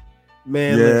Dilla.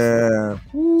 Man, yeah.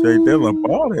 Jay Dilla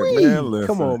bought it, man. Listen.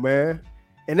 Come on, man.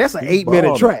 And that's an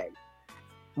 8-minute track.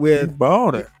 With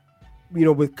bought it. You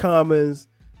know, with Common's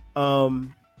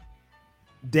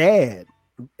dad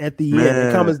at the end.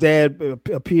 And Common's dad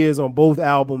appears on both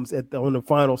albums on the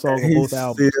final song of both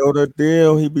albums. Still the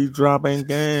deal. He be dropping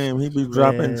game. He be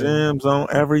dropping gems on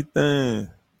everything.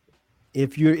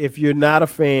 If you're not a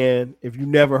fan, if you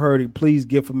never heard it, please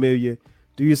get familiar.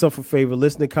 Do yourself a favor.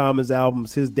 Listen to Common's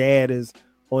albums. His dad is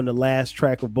on the last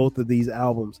track of both of these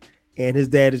albums. And his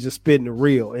dad is just spitting the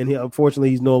real. And unfortunately,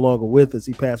 he's no longer with us.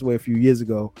 He passed away a few years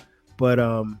ago. But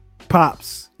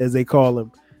Pops, as they call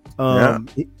him,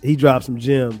 he dropped some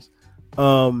gems.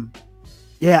 I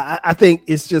think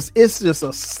it's just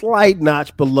a slight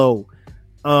notch below.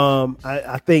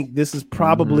 I think this is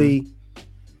probably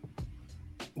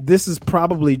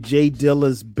Jay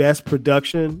Dilla's best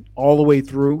production all the way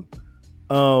through,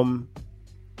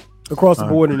 across the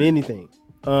board in anything.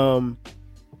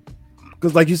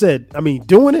 Because like you said, I mean,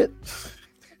 doing it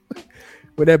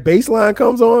when that bass line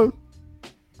comes on,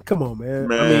 come on,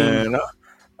 man.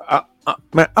 I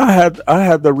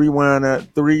had to rewind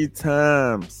that 3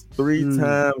 times. 3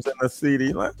 times in the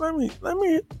CD. Like, let me.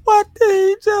 What did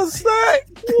he just say?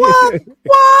 What?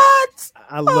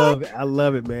 I love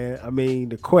it, man. I mean,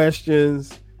 the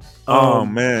questions. Oh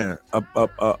man,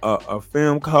 a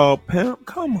film called Pimp.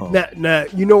 Come on. Now,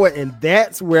 you know what? And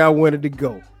that's where I wanted to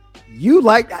go. You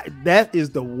like that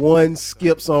is the one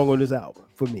skip song on this album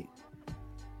for me.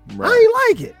 Right. I ain't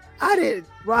like it. I didn't.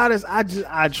 Riders.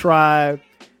 I tried.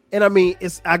 And I mean,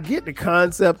 I get the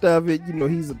concept of it. You know,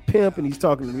 he's a pimp and he's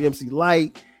talking to MC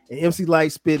Lyte, and MC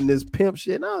Lyte spitting this pimp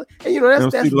shit. And you know,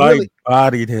 that's Lyte really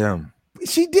bodied him.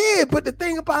 She did, but the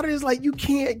thing about it is, like, you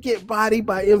can't get bodied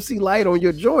by MC Lyte on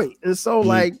your joint, and so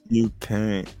you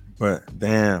can't. But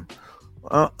damn,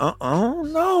 I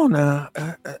don't know now.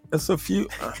 It's a few.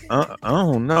 I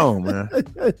don't know, man.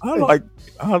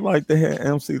 I like to hear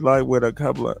MC Lyte with a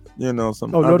couple of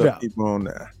some other people on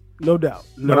there. No doubt.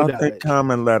 But I think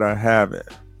Common let her have it.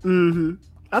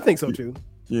 I think so too.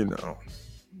 You know,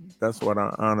 that's what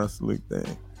I honestly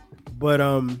think. But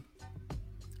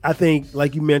I think,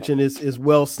 like you mentioned, is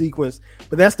well sequenced.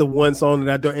 But that's the one song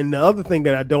that I don't. And the other thing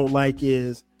that I don't like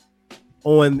is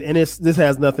this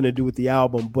has nothing to do with the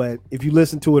album, but if you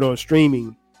listen to it on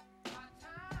streaming,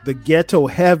 the Ghetto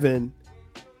Heaven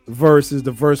verse is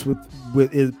the verse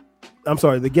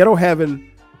the Ghetto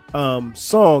Heaven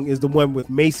song is the one with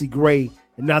Macy Gray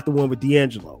and not the one with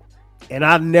D'Angelo. And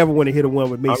I never want to hear the one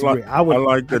with Macy Gray. I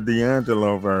like the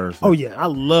D'Angelo version. Oh yeah, I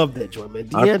love that joint, man.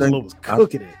 D'Angelo was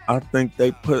cooking it. I think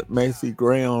they put Macy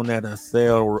Gray on that to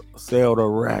sell the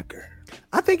record.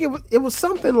 I think it was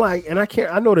something like, and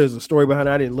I know there's a story behind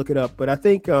it. I didn't look it up, but I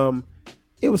think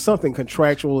it was something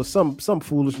contractual or some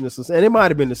foolishness, and it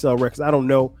might have been to sell records. I don't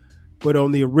know, but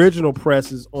on the original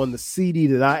presses on the CD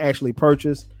that I actually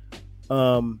purchased,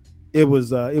 it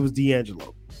was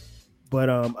D'Angelo. But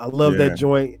I love that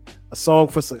joint. A song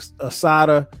for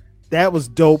Asada, that was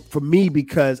dope for me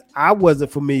because I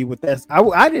wasn't familiar with that.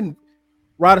 I didn't,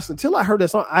 Rodis, until I heard that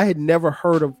song, I had never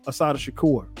heard of Asada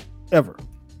Shakur ever.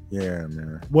 Yeah,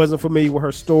 man. Wasn't familiar with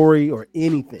her story or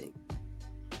anything.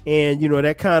 And,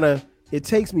 that kind of, it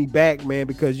takes me back, man,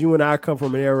 because you and I come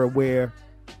from an era where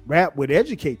rap would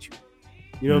educate you.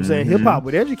 You know what I'm saying? Hip hop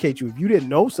would educate you. If you didn't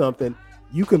know something,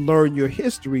 you could learn your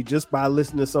history just by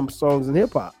listening to some songs in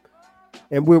hip hop.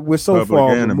 And we're so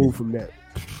far removed from that.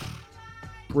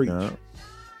 Preach.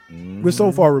 We're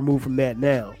so far removed from that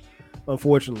now,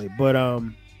 unfortunately. But I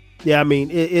mean,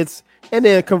 it's, and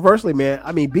then conversely, man,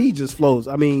 I mean, B just flows.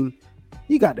 I mean,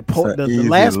 you got the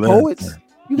last poets.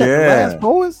 You got the last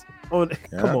poets on.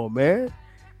 Come on, man.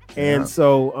 And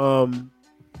so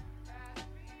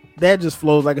that just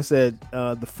flows. Like I said,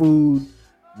 the food,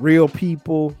 real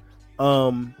people,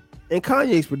 and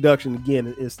Kanye's production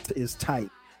again is tight.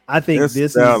 I think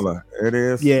this stellar. It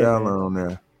is stellar on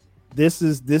there. This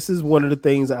is one of the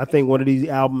things, I think one of these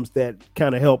albums that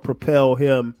kind of helped propel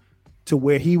him to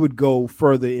where he would go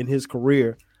further in his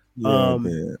career.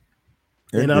 And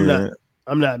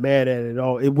I'm not mad at it at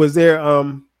all. It was there.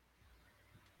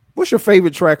 What's your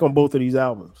favorite track on both of these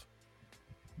albums?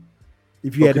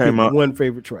 If you had to pick one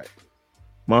favorite track.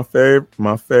 My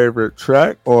favorite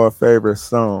track or a favorite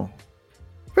song?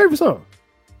 Favorite song.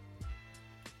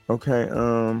 Okay,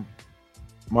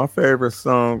 my favorite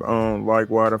song on Like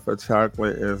Water for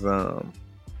Chocolate is I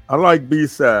like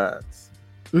B-sides.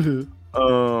 It's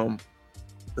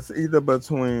either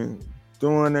between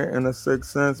Doing It and The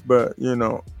Sixth Sense, but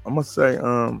I'm gonna say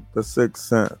The Sixth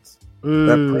Sense.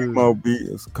 That Primo beat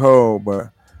is cold,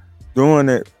 but Doing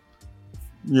It,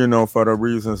 for the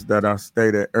reasons that I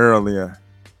stated earlier.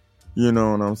 You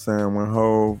know what I'm saying? When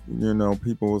Hov,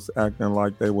 people was acting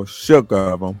like they were shook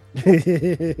of him.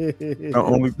 The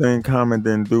only thing Common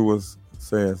didn't do was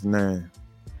say his name.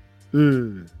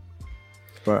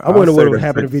 But I wonder what would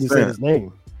happen if he didn't say his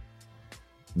name.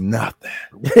 Nothing.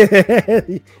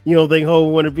 You don't think Hov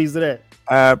wanted a piece of that?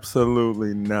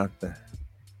 Absolutely nothing.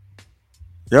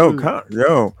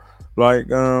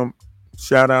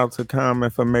 Shout out to Common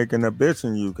for making a bitch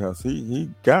in you, because he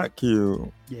got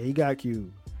Cube. Yeah, he got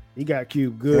Cube. He got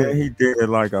Cube good. And he did it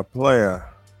like a player.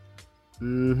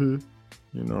 Mm-hmm.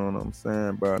 You know what I'm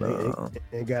saying? But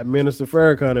and got Minister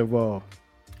Farrakhan involved.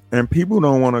 And people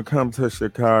don't want to come to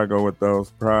Chicago with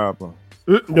those problems.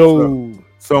 No.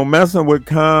 So messing with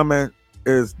Common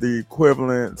is the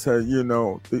equivalent to,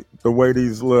 the way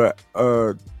these little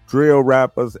drill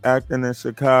rappers acting in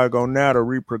Chicago now. The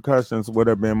repercussions would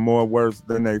have been more worse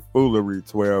than they foolery,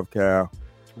 12 Cal.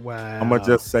 Wow. I'm going to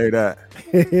just say that.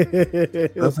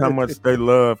 That's how much they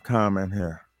love Common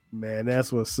here. Man,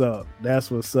 that's what's up.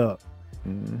 That's what's up.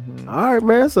 Mm-hmm. All right,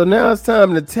 man. So now it's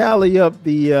time to tally up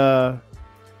the...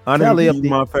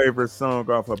 my favorite song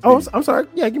off of Oh, I'm sorry.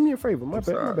 Yeah, give me your favorite. My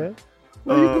bad.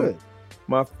 No, you're good.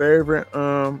 My favorite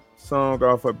song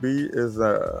off of B is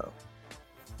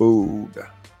Food.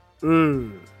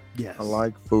 Yes. I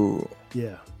like Food.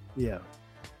 Yeah.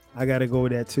 I got to go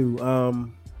with that too.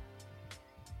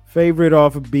 Favorite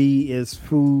off of B is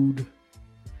Food.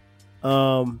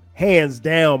 Hands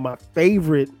down, my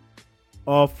favorite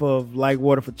off of Like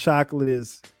Water for Chocolate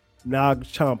is Nag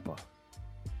Champa.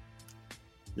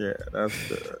 Yeah, that's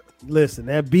good. Listen,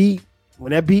 that beat,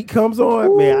 when that beat comes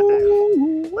on, man,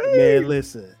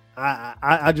 listen,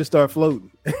 I just start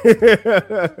floating.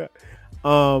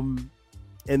 And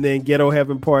then Ghetto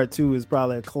Heaven Part 2 is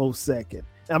probably a close second.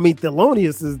 I mean,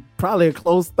 Thelonious is probably a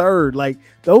close third. Like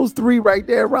those three right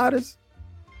there, Riders.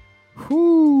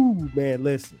 Whoo, man,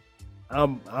 listen,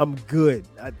 I'm good.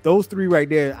 Those three right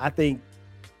there, I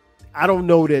don't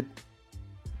know that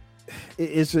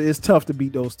it's tough to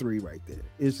beat those three right there.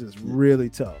 It's just really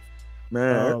tough.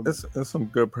 Man, it's some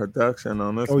good production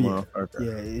on this motherfucker.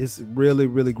 Yeah, it's really,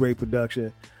 really great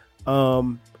production.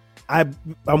 I'm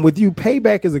with you.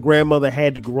 Payback as a grandmother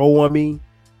had to grow on me.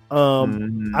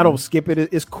 I don't skip it.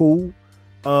 It's cool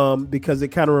because it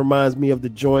kind of reminds me of the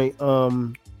joint. You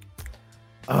know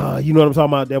what I'm talking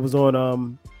about? That was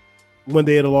on One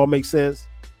Day It'll All Make Sense.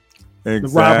 Exactly.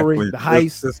 The robbery, the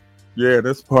heist.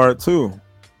 This part 2.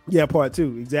 Yeah, part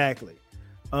 2, exactly.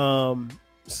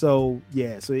 So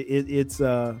yeah, so it's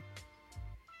now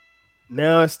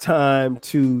it's time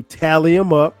to tally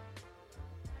them up.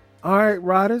 All right,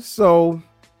 Ryder. So,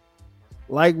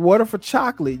 like Water for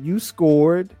Chocolate, you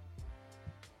scored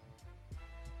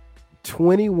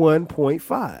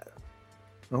 21.5.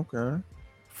 Okay.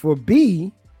 For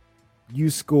B, you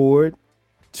scored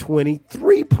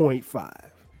 23.5.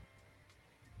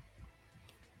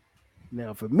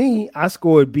 Now, for me, I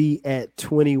scored B at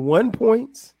 21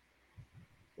 points.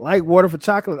 Like Water for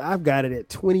Chocolate, I've got it at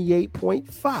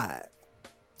 28.5.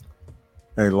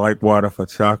 Hey, Like Water for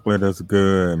Chocolate is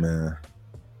good, man.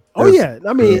 Oh, It's yeah.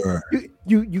 I mean, good.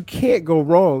 you can't go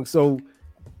wrong. So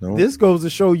Nope. this goes to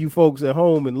show you folks at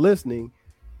home and listening.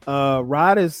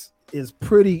 Ryder's is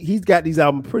pretty, he's got these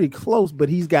albums pretty close, but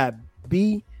he's got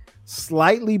B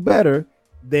slightly better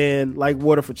than Like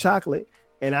Water for Chocolate.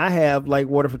 And I have Like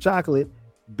Water for Chocolate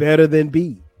better than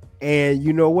B. And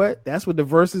you know what? That's what the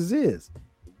verses is.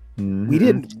 Mhm. We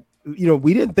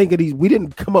didn't think of these. We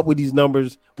didn't come up with these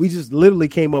numbers. We just literally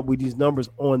came up with these numbers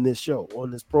on this show,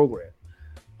 on this program.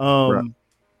 Right.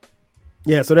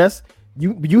 Yeah. So that's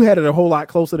you had it a whole lot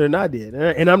closer than I did,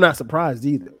 and I'm not surprised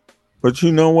either. But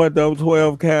you know what, though,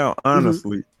 12 Cal,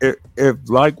 honestly, if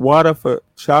Like Water for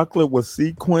Chocolate was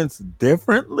sequenced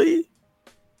differently,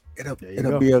 it'll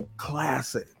be a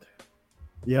classic.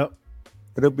 Yep.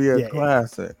 It'll be a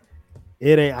classic.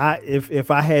 It ain't.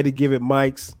 If I had to give it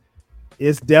mics,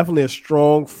 it's definitely a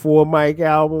strong 4 mic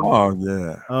album. Oh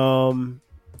yeah.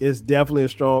 It's definitely a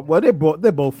strong. Well, they're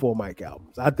both 4 mic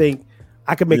albums. I think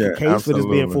I could make a case for this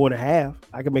being 4.5.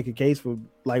 I could make a case for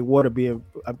Like Water being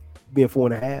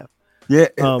 4.5. Yeah,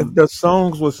 if the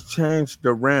songs was changed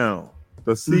around,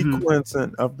 the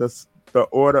sequencing of the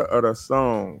order of the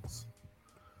songs,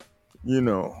 you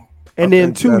know. And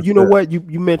then too, you know what?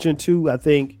 You mentioned too, I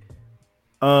think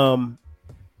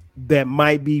that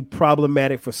might be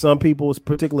problematic for some people,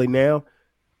 particularly now,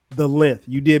 the length.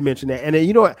 You did mention that. And then,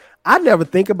 you know what? I never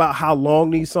think about how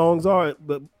long these songs are,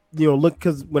 but look,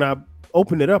 because when I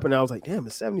opened it up and I was like, damn,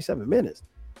 it's 77 minutes.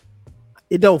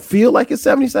 It don't feel like it's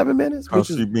 77 minutes. Which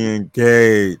is being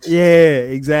engaged. Yeah,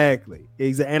 exactly.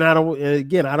 And I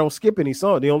don't skip any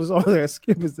song. The only song that I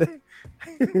skip is the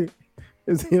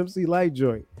MC Light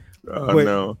joint.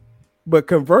 No. But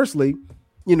conversely,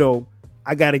 I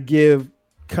got to give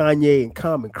Kanye and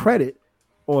Common credit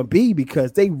on B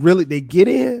because they get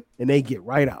in and they get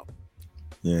right out.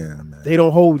 Yeah, man. They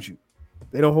don't hold you.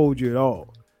 They don't hold you at all.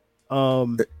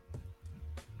 Go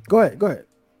ahead.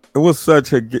 It was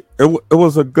it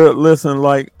was a good listen,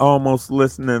 like almost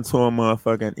listening to a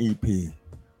motherfucking EP,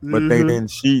 but they didn't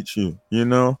cheat you,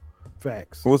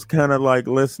 Facts. It was kind of like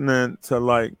listening to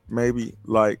like maybe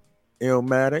like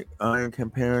Illmatic. I ain't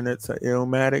comparing it to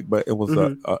Illmatic, but it was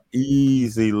a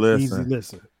easy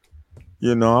listen.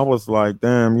 I was like,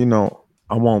 damn, I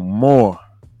want more.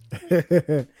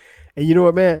 And you know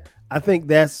what, man? I think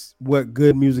that's what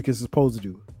good music is supposed to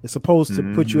do. It's supposed to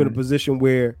put you in a position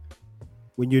where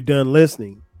when you're done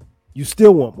listening, you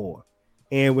still want more.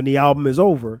 And when the album is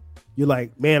over, you're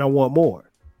like, man, I want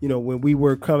more. When we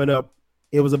were coming up,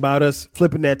 it was about us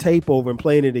flipping that tape over and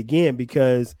playing it again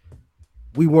because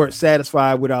we weren't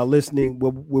satisfied with our listening,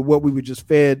 with what we were just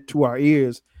fed to our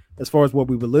ears as far as what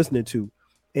we were listening to.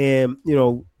 And,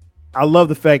 I love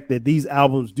the fact that these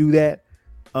albums do that.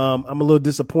 I'm a little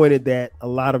disappointed that a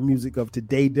lot of music of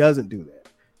today doesn't do that.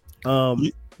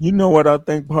 You know what I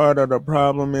think part of the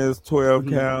problem is, 12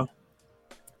 Cal?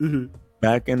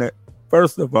 Back in it,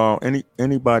 first of all,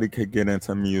 anybody could get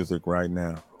into music right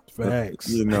now.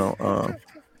 Facts.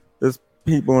 There's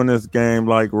people in this game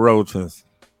like roaches.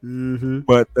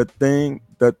 But the thing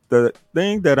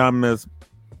that I miss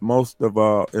most of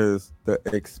all is the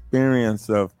experience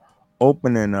of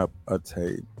opening up a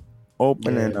tape,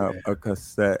 opening up a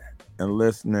cassette, and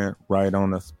listening right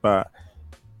on the spot.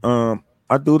 I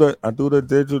do the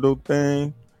digital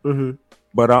thing,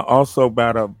 but I also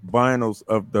buy the vinyls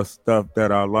of the stuff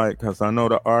that I like because I know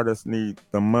the artists need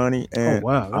the money, and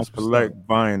I collect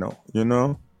vinyl.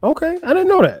 Okay, I didn't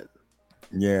know that.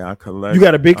 Yeah, I collect. You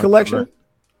got a big collection?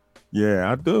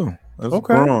 Yeah, I do. It's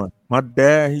growing. My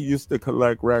dad, he used to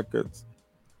collect records.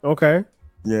 Okay.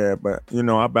 Yeah, but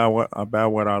I buy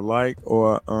what I like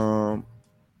or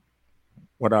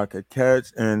what I could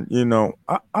catch, and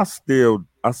I still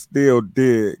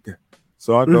dig.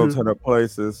 So I go to the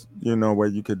places where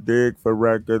you could dig for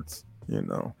records, and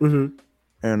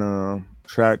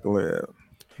track live.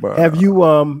 But have you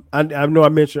I know I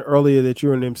mentioned earlier that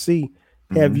you're an MC.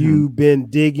 Have you been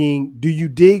digging? Do you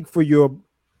dig for your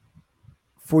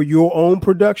own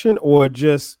production or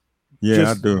just?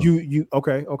 Yeah, I do. You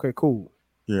okay, cool.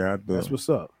 Yeah, I do. That's what's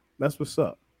up.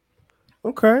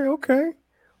 Okay.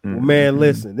 Well, man,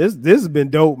 listen, this has been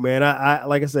dope, man. I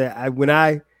like I said, when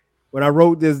I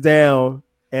wrote this down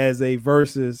as a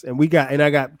versus, and I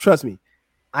got, trust me,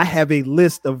 I have a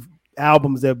list of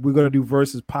albums that we're gonna do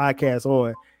versus podcasts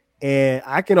on, and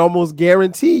I can almost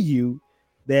guarantee you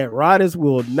that Rodis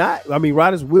will be back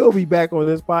on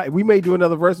this podcast. We may do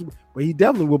another versus, but he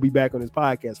definitely will be back on this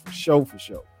podcast for sure. For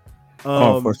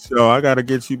sure. I got to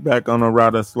get you back on the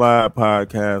Rodis Slide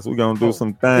podcast. We're gonna do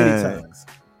some things.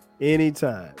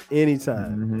 Anytime.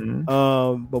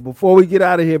 But before we get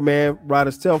out of here, man,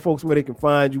 Rodis, tell folks where they can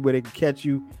find you, where they can catch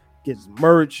you, get some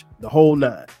merch, the whole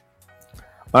nine.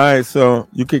 All right, so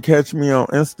you can catch me on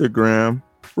Instagram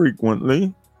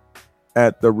frequently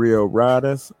at The Real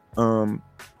Rodis.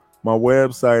 My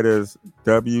website is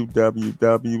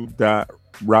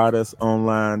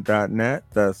www.rodisonline.net.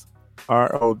 That's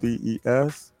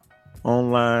RODES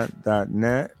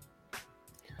online.net.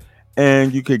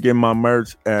 And you could get my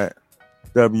merch at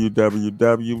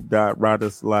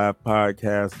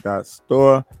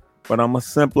www.rodislivepodcast.store. But I'm going to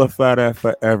simplify that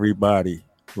for everybody.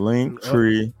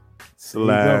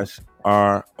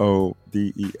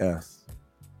 Linktree/RODES.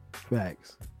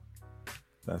 Facts.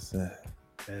 That's it.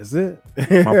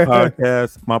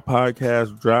 My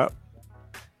podcast drop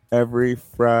every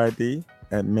Friday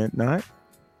at midnight.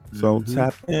 So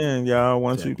tap in, y'all.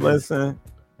 Once you listen,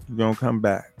 you're going to come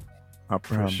back. I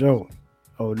promise. For sure.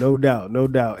 Oh, no doubt.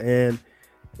 And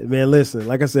man, listen,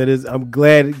 like I said, I'm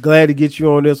glad to get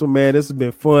you on this one, man. This has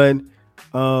been fun.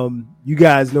 You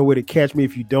guys know where to catch me.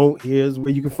 If you don't, here's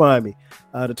where you can find me.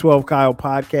 The 12 Kyle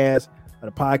podcast.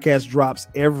 The podcast drops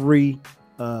every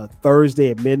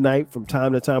Thursday at midnight. From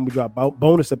time to time, we drop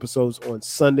bonus episodes on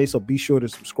Sunday, so be sure to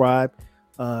subscribe.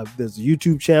 There's a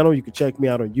YouTube channel. You can check me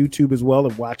out on YouTube as well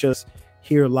and watch us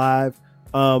here live.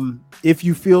 If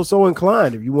you feel so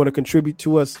inclined, if you want to contribute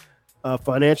to us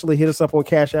financially, hit us up on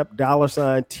Cash App,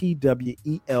 $TWELVEKYLE.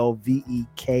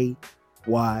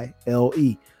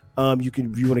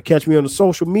 If you want to catch me on the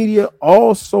social media,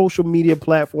 all social media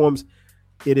platforms,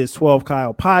 it is 12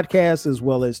 Kyle Podcast as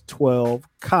well as 12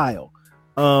 Kyle.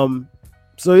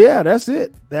 So yeah, that's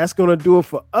it. That's gonna do it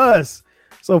for us.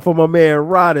 So for my man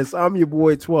Rodis, I'm your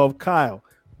boy 12 Kyle.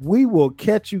 We will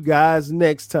catch you guys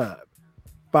next time.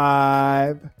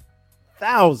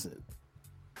 5,000.